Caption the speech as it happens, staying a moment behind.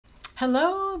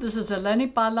Hello, this is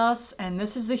Eleni Pallas, and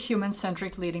this is the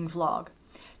Human-Centric Leading Vlog.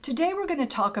 Today we're going to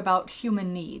talk about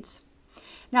human needs.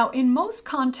 Now, in most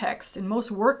contexts, in most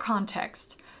work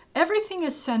contexts, everything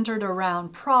is centered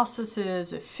around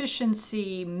processes,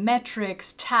 efficiency,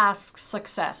 metrics, tasks,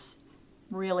 success,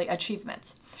 really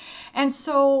achievements. And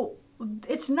so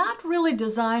it's not really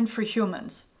designed for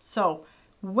humans. So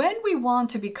when we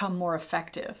want to become more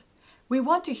effective, we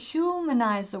want to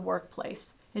humanize the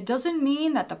workplace. It doesn't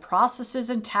mean that the processes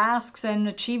and tasks and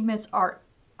achievements are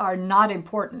not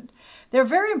important. They're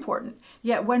very important.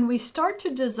 Yet when we start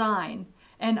to design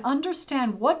and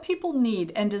understand what people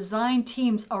need and design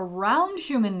teams around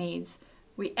human needs,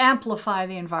 we amplify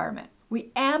the environment.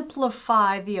 We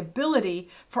amplify the ability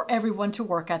for everyone to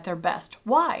work at their best.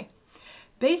 Why?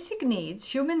 Basic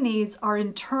needs, human needs, are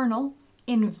internal,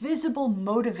 invisible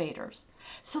motivators.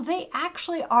 So they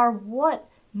actually are what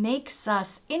makes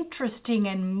us interesting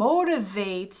and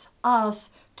motivates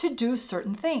us to do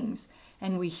certain things.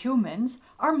 And we humans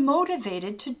are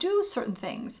motivated to do certain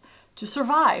things to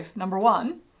survive, number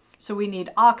one. So we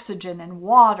need oxygen and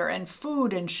water and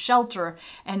food and shelter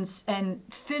and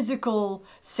physical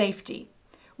safety.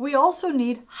 We also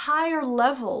need higher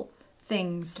level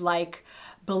things like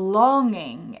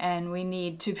belonging, and we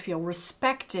need to feel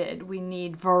respected. We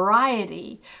need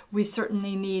variety. We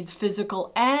certainly need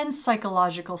physical and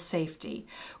psychological safety.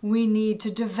 We need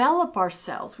to develop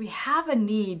ourselves. We have a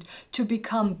need to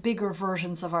become bigger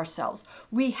versions of ourselves.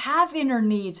 We have inner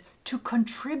needs to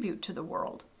contribute to the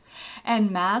world. And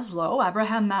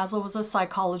Abraham Maslow was a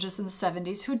psychologist in the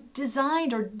 70s who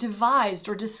designed or devised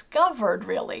or discovered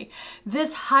really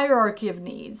this hierarchy of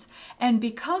needs. And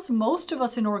because most of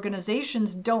us in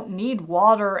organizations don't need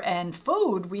water and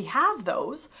food, we have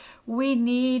those, we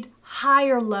need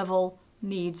higher level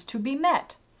needs to be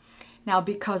met. Now,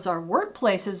 because our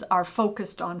workplaces are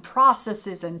focused on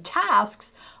processes and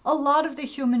tasks, a lot of the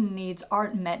human needs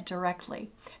aren't met directly.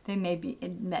 They may be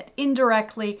met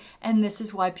indirectly, and this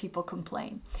is why people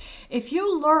complain. If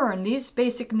you learn these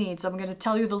basic needs, I'm going to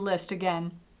tell you the list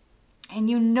again,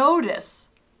 and you notice,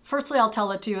 firstly I'll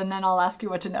tell it to you and then I'll ask you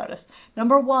what to notice.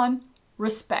 Number one,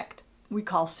 respect. We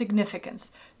call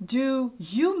significance. Do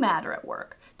you matter at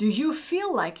work? Do you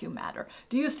feel like you matter?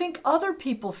 Do you think other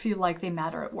people feel like they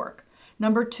matter at work?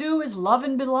 Number two is love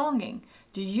and belonging.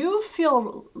 Do you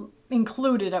feel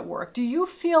included at work? Do you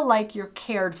feel like you're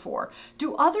cared for?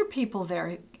 Do other people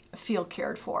there feel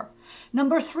cared for?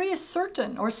 Number three is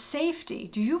certain or safety.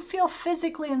 Do you feel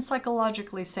physically and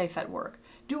psychologically safe at work?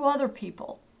 Do other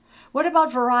people? What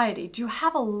about variety? Do you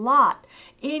have a lot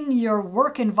in your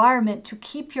work environment to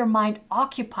keep your mind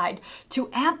occupied, to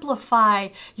amplify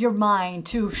your mind,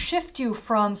 to shift you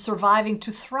from surviving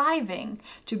to thriving,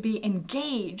 to be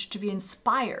engaged, to be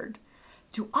inspired?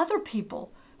 Do other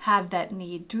people have that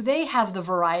need? Do they have the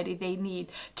variety they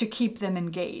need to keep them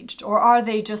engaged? Or are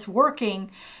they just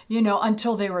working,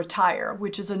 until they retire,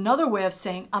 which is another way of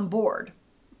saying, I'm bored.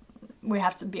 We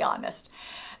have to be honest.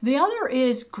 The other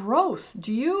is growth.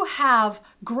 Do you have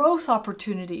growth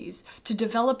opportunities to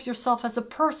develop yourself as a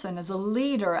person, as a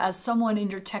leader, as someone in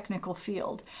your technical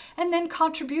field? And then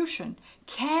contribution.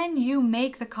 Can you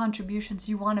make the contributions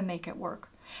you want to make at work?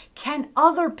 Can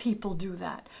other people do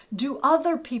that? Do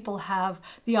other people have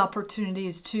the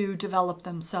opportunities to develop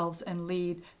themselves and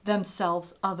lead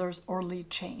themselves, others, or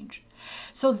lead change?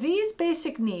 So these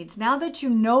basic needs, now that you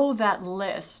know that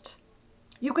list,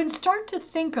 you can start to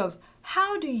think of,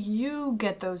 how do you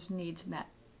get those needs met?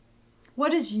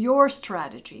 What is your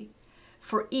strategy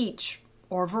for each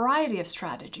or variety of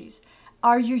strategies?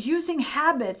 Are you using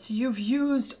habits you've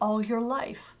used all your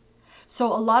life?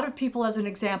 So a lot of people, as an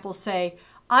example, say,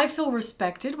 I feel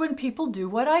respected when people do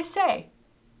what I say.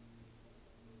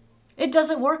 It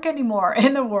doesn't work anymore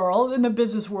in the world, in the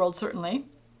business world certainly,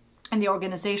 in the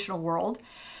organizational world.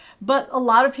 But a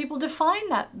lot of people define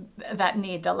that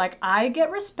need, that like, I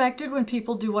get respected when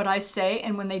people do what I say,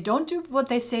 and when they don't do what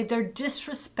they say, they're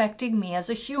disrespecting me as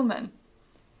a human.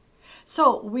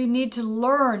 So we need to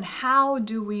learn, how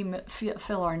do we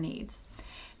fill our needs?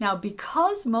 Now,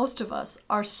 because most of us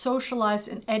are socialized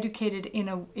and educated in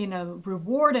a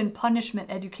reward and punishment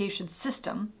education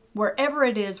system, wherever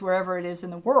it is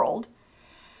in the world,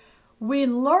 we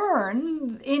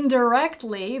learn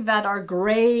indirectly that our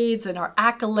grades and our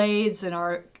accolades and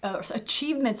our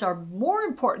achievements are more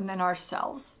important than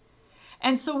ourselves.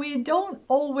 And so we don't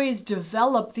always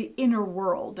develop the inner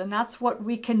world. And that's what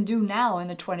we can do now in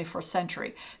the 21st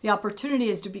century. The opportunity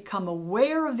is to become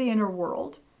aware of the inner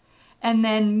world and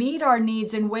then meet our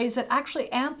needs in ways that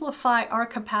actually amplify our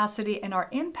capacity and our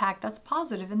impact that's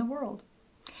positive in the world.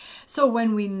 So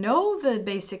when we know the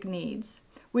basic needs,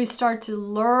 we start to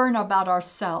learn about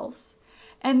ourselves.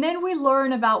 And then we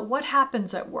learn about what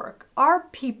happens at work. Are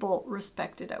people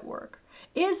respected at work?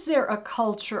 Is there a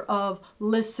culture of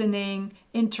listening,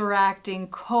 interacting,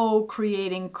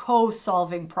 co-creating,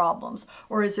 co-solving problems?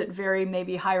 Or is it very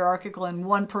maybe hierarchical and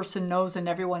one person knows and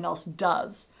everyone else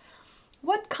does?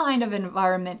 What kind of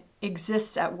environment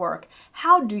exists at work?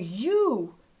 How do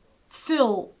you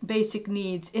fill basic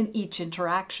needs in each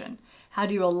interaction? How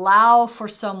do you allow for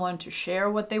someone to share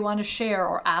what they want to share,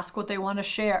 or ask what they want to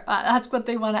share, ask what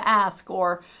they want to ask,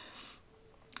 or,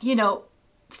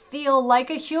 feel like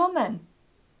a human,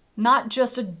 not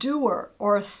just a doer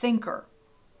or a thinker?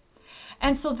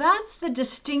 And so that's the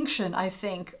distinction, I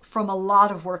think, from a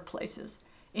lot of workplaces.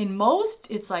 In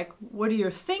most, it's like, what are you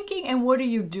thinking and what are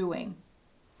you doing?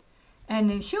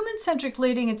 And in human-centric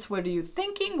leading, it's what are you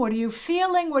thinking, what are you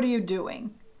feeling, what are you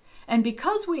doing? And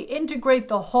because we integrate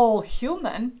the whole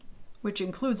human, which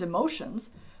includes emotions,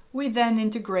 we then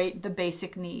integrate the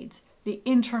basic needs, the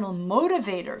internal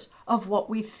motivators of what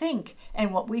we think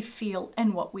and what we feel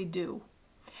and what we do.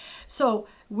 So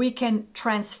we can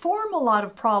transform a lot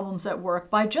of problems at work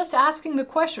by just asking the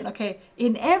question, okay,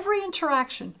 in every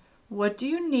interaction, what do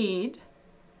you need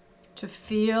to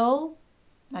feel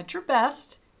at your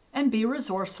best and be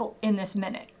resourceful in this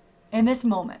minute, in this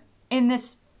moment, in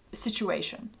this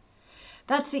situation?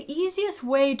 That's the easiest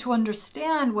way to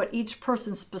understand what each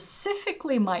person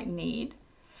specifically might need.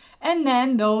 And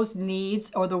then those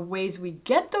needs, or the ways we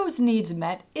get those needs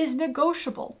met, is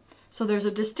negotiable. So there's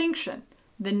a distinction.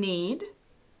 The need,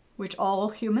 which all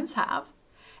humans have,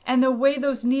 and the way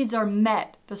those needs are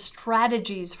met, the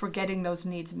strategies for getting those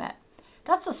needs met.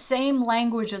 That's the same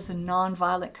language as a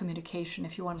nonviolent communication,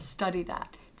 if you want to study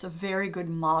that. It's a very good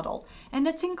model, and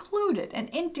it's included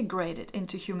and integrated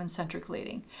into human-centric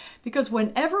leading. Because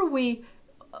whenever we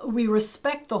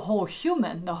respect the whole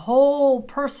human, the whole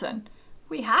person,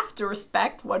 we have to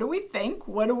respect what do we think,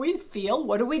 what do we feel,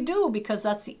 what do we do, because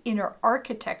that's the inner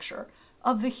architecture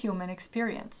of the human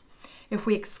experience. If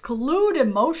we exclude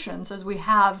emotions, as we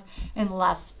have in the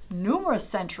last numerous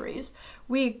centuries,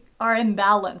 we are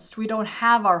imbalanced. We don't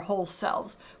have our whole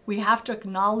selves. We have to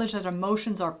acknowledge that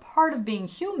emotions are part of being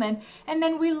human, and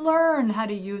then we learn how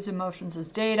to use emotions as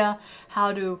data,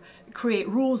 how to create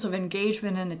rules of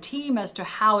engagement in a team as to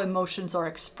how emotions are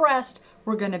expressed.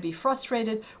 We're going to be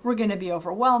frustrated, we're going to be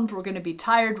overwhelmed, we're going to be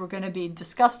tired, we're going to be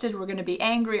disgusted, we're going to be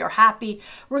angry or happy.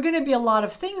 We're going to be a lot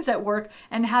of things at work,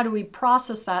 and how do we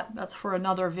process that? That's for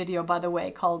another video, by the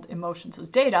way, called Emotions as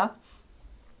Data.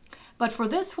 But for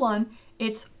this one,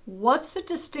 it's what's the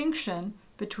distinction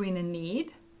between a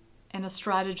need and a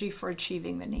strategy for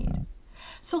achieving the need.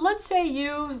 So let's say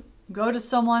you go to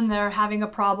someone, they're having a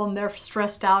problem, they're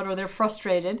stressed out or they're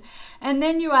frustrated, and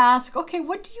then you ask, okay,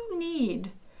 what do you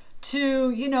need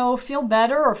to, feel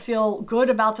better or feel good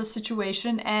about the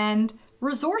situation and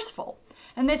resourceful?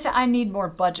 And they say, I need more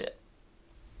budget.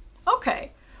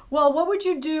 Okay, well, what would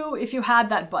you do if you had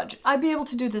that budget? I'd be able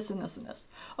to do this and this and this.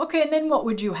 Okay, and then what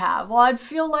would you have? Well, I'd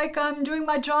feel like I'm doing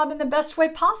my job in the best way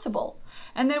possible.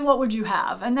 And then what would you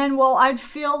have? And then, well, I'd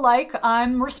feel like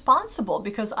I'm responsible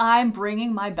because I'm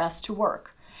bringing my best to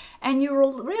work. And you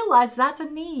realize that's a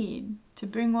need, to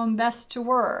bring one best to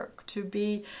work, to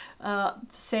be, to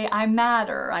say I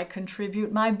matter, I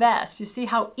contribute my best. You see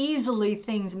how easily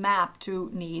things map to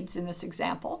needs in this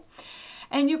example.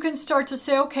 And you can start to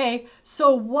say, okay,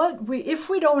 so if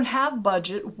we don't have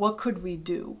budget, what could we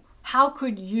do? How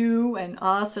could you and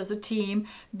us as a team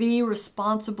be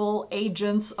responsible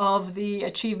agents of the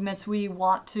achievements we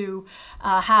want to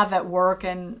have at work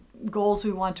and goals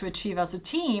we want to achieve as a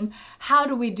team? How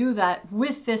do we do that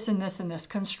with this and this and this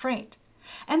constraint?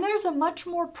 And there's a much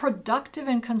more productive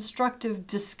and constructive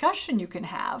discussion you can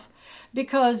have,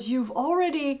 because you've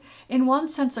already, in one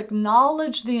sense,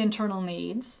 acknowledged the internal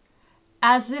needs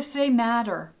as if they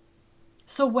matter.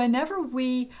 So whenever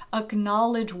we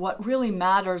acknowledge what really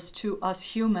matters to us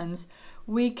humans,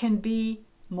 we can be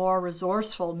more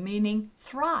resourceful, meaning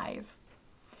thrive.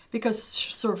 Because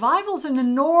survival is an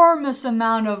enormous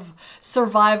amount of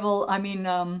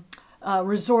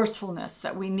resourcefulness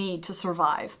that we need to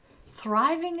survive.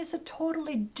 Thriving is a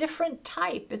totally different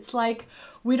type. It's like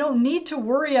we don't need to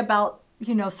worry about,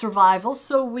 survival,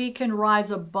 so we can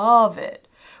rise above it.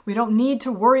 We don't need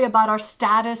to worry about our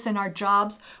status and our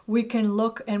jobs. We can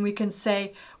look and we can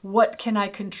say, what can I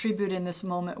contribute in this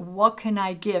moment? What can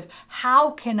I give?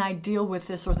 How can I deal with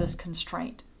this or this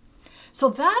constraint? So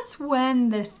that's when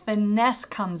the finesse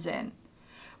comes in,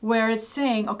 where it's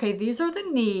saying, okay, these are the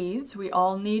needs. We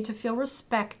all need to feel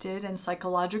respected and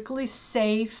psychologically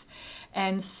safe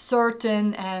and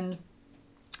certain and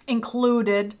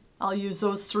included. I'll use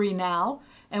those three now.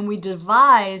 and we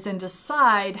devise and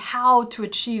decide how to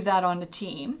achieve that on a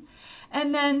team.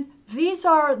 And then these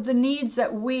are the needs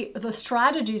that the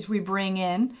strategies we bring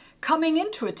in coming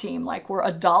into a team. Like we're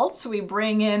adults, we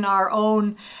bring in our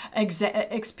own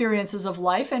experiences of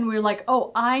life, and we're like,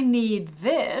 oh, I need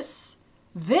this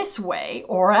way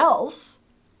or else.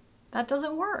 That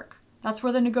doesn't work. That's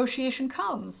where the negotiation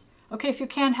comes. Okay, if you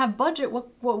can't have budget,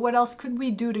 what else could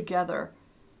we do together?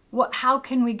 How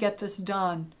can we get this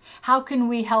done? How can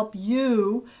we help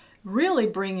you really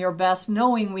bring your best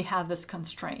knowing we have this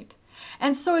constraint?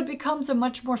 And so it becomes a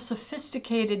much more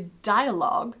sophisticated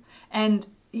dialogue and,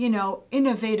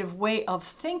 innovative way of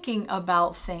thinking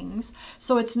about things.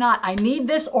 So it's not, I need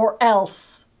this or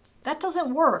else. That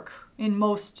doesn't work in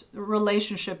most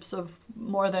relationships of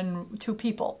more than two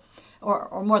people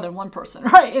or more than one person,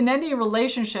 right? In any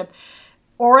relationship,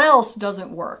 or else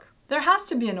doesn't work. There has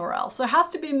to be an or else. There has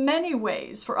to be many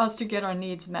ways for us to get our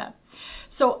needs met.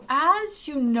 So as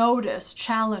you notice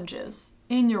challenges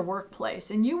in your workplace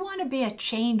and you want to be a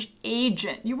change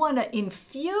agent, you want to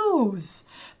infuse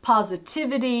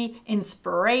positivity,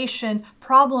 inspiration,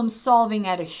 problem solving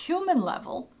at a human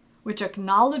level, which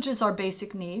acknowledges our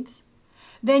basic needs,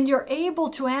 then you're able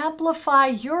to amplify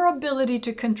your ability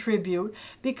to contribute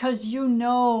because you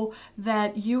know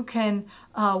that you can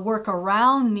work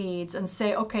around needs and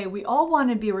say, okay, we all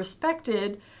want to be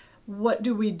respected. What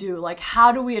do we do? Like,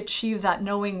 how do we achieve that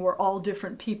knowing we're all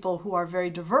different people who are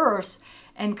very diverse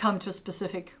and come to a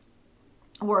specific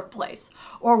workplace?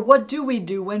 Or what do we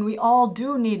do when we all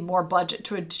do need more budget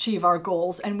to achieve our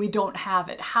goals and we don't have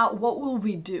it? What will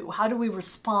we do? How do we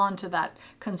respond to that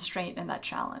constraint and that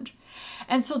challenge?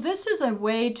 And so this is a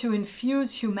way to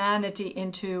infuse humanity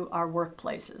into our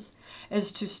workplaces,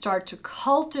 is to start to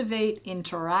cultivate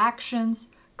interactions,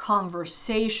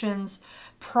 conversations,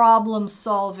 problem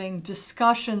solving,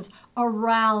 discussions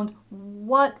around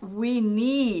what we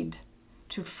need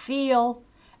to feel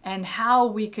and how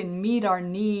we can meet our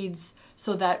needs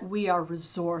so that we are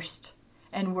resourced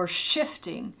and we're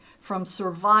shifting from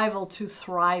survival to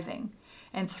thriving.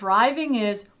 And thriving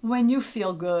is when you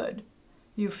feel good.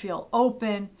 You feel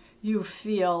open, you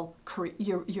feel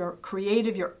you're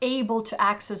creative, you're able to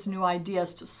access new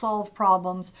ideas to solve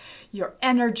problems, you're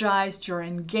energized, you're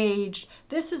engaged.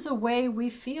 This is a way we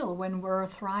feel when we're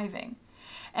thriving.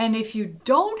 And if you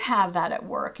don't have that at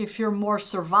work, if you're more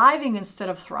surviving instead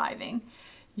of thriving,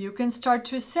 you can start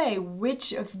to say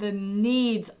which of the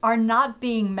needs are not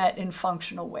being met in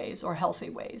functional ways or healthy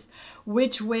ways.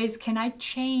 Which ways can I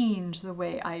change the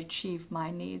way I achieve my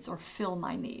needs or fill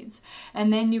my needs?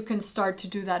 And then you can start to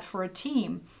do that for a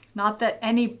team. Not that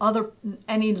any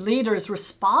leader is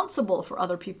responsible for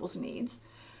other people's needs,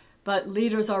 but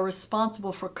leaders are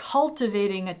responsible for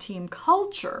cultivating a team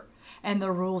culture and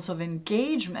the rules of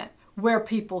engagement where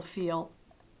people feel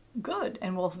good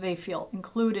and they feel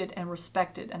included and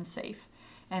respected and safe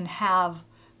and have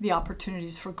the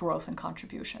opportunities for growth and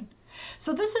contribution.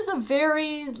 So this is a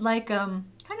very kind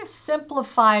of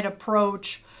simplified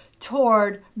approach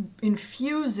toward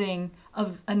infusing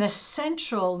an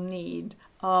essential need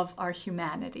of our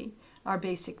humanity, our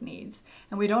basic needs.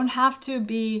 And we don't have to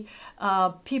be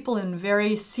people in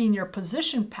very senior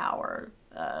position power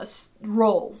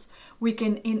roles. We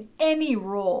can, in any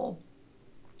role,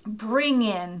 bring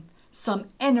in some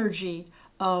energy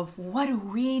of what do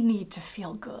we need to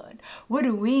feel good? What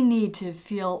do we need to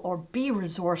feel or be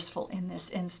resourceful in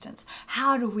this instance?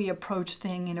 How do we approach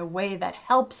things in a way that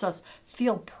helps us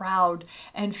feel proud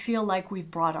and feel like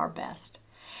we've brought our best?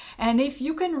 And if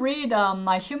you can read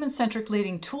my Human-Centric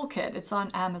Leading Toolkit, it's on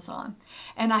Amazon.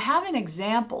 And I have an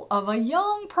example of a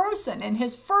young person in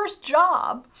his first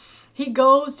job. He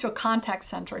goes to a contact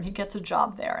center and he gets a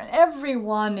job there. And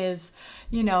everyone is,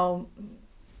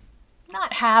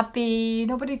 not happy.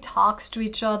 Nobody talks to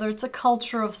each other. It's a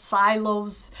culture of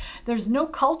silos. There's no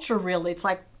culture really. It's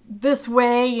like this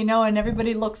way, and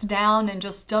everybody looks down and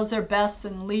just does their best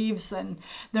and leaves, and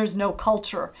there's no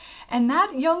culture. And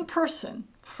that young person,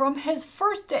 from his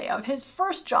first day of his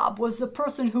first job, was the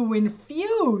person who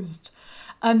infused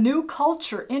a new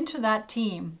culture into that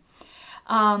team.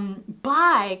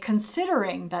 By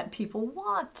considering that people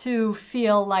want to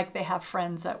feel like they have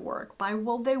friends at work,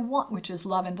 which is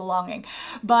love and belonging,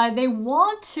 they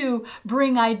want to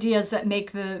bring ideas that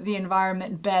make the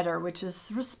environment better, which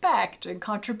is respect and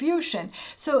contribution.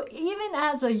 So even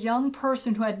as a young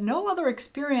person who had no other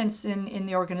experience in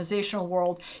the organizational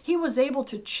world, he was able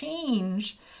to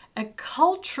change a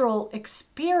cultural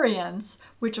experience,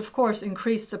 which of course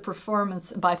increased the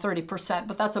performance by 30%,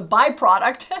 but that's a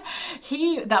byproduct.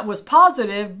 That was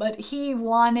positive, but he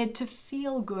wanted to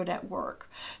feel good at work.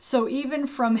 So even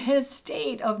from his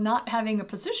state of not having a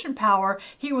position power,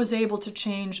 he was able to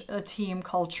change a team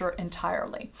culture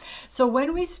entirely. So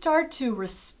when we start to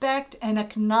respect and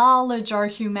acknowledge our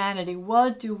humanity,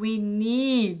 what do we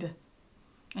need?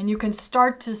 And you can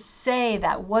start to say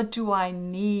that, what do I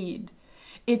need?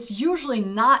 It's usually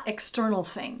not external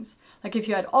things. Like if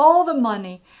you had all the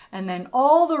money and then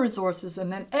all the resources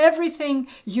and then everything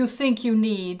you think you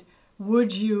need,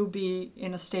 would you be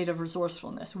in a state of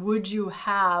resourcefulness? Would you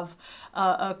have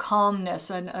a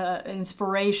calmness, an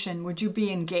inspiration? Would you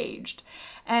be engaged?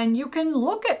 And you can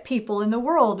look at people in the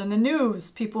world, in the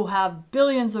news, people who have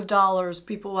billions of dollars,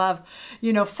 people who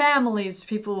have, families,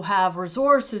 people who have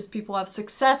resources, people who have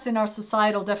success in our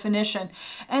societal definition,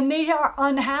 and they are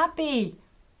unhappy.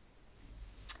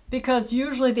 Because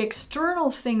usually the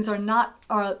external things are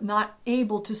not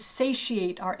able to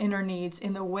satiate our inner needs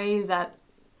in the way that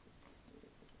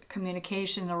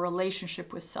communication, a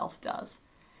relationship with self does,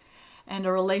 and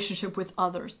a relationship with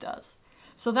others does.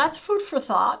 So that's food for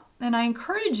thought, and I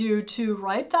encourage you to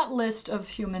write that list of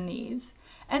human needs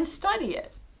and study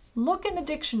it. Look in the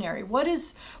dictionary. What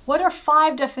are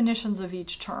 5 definitions of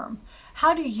each term?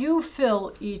 How do you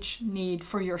fill each need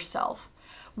for yourself?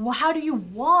 Well, how do you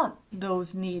want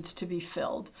those needs to be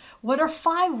filled? What are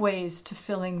 5 ways to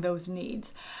filling those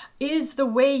needs? Is the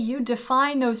way you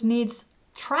define those needs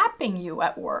trapping you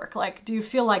at work? Like, do you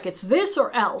feel like it's this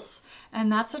or else?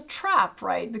 And that's a trap,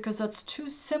 right? Because that's too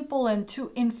simple and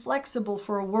too inflexible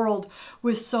for a world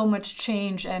with so much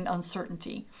change and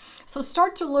uncertainty. So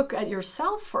start to look at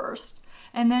yourself first.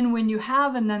 And then when you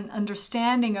have an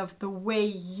understanding of the way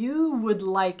you would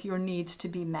like your needs to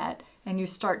be met, and you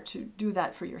start to do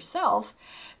that for yourself,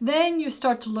 then you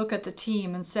start to look at the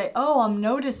team and say, oh, I'm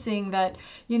noticing that,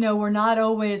 we're not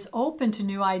always open to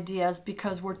new ideas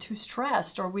because we're too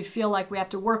stressed, or we feel like we have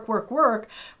to work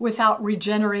without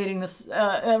regenerating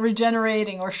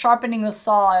or sharpening the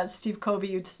saw, as Steve Covey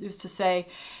used to say,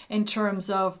 in terms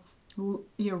of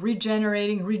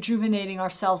regenerating, rejuvenating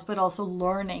ourselves, but also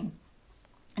learning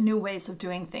new ways of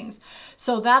doing things.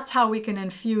 So that's how we can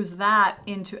infuse that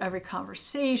into every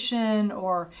conversation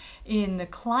or in the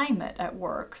climate at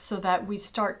work, so that we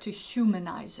start to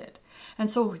humanize it. And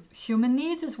so human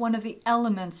needs is one of the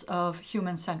elements of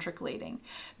human-centric leading.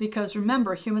 Because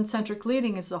remember, human-centric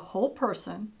leading is the whole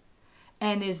person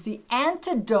and is the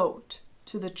antidote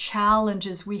to the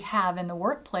challenges we have in the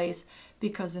workplace.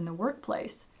 Because in the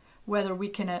workplace, whether we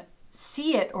can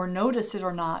see it or notice it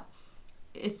or not,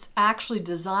 it's actually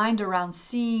designed around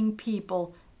seeing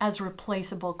people as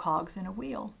replaceable cogs in a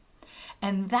wheel.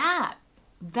 And that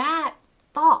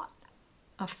thought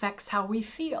affects how we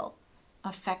feel,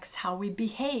 affects how we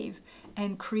behave,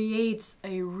 and creates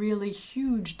a really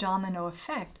huge domino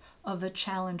effect of the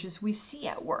challenges we see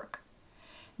at work.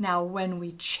 Now, when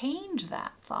we change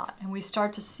that thought and we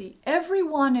start to see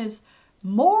everyone is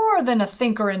more than a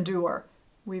thinker and doer,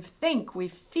 we think, we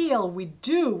feel, we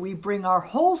do, we bring our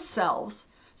whole selves.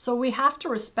 So we have to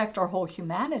respect our whole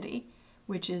humanity,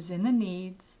 which is in the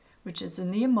needs, which is in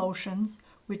the emotions,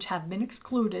 which have been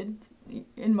excluded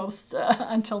in most,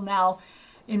 until now,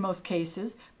 in most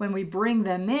cases. When we bring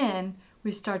them in,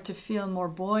 we start to feel more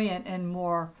buoyant and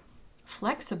more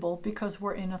flexible because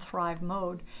we're in a thrive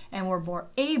mode, and we're more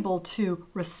able to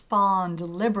respond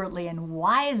deliberately and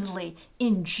wisely,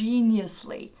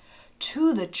 ingeniously,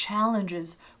 to the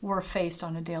challenges we're faced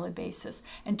on a daily basis,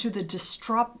 and to the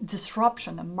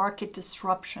disruption, the market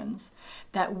disruptions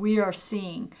that we are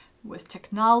seeing with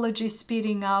technology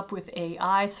speeding up, with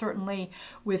AI certainly,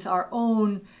 with our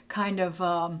own kind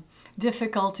of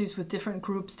difficulties with different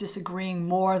groups disagreeing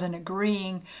more than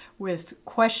agreeing, with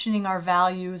questioning our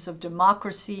values of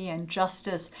democracy and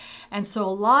justice. And so a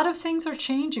lot of things are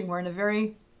changing. We're in a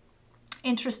very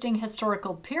interesting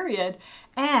historical period,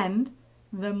 and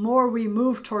the more we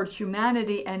move toward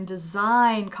humanity and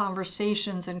design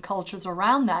conversations and cultures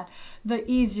around that, the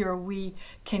easier we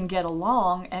can get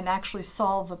along and actually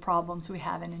solve the problems we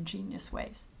have in ingenious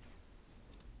ways.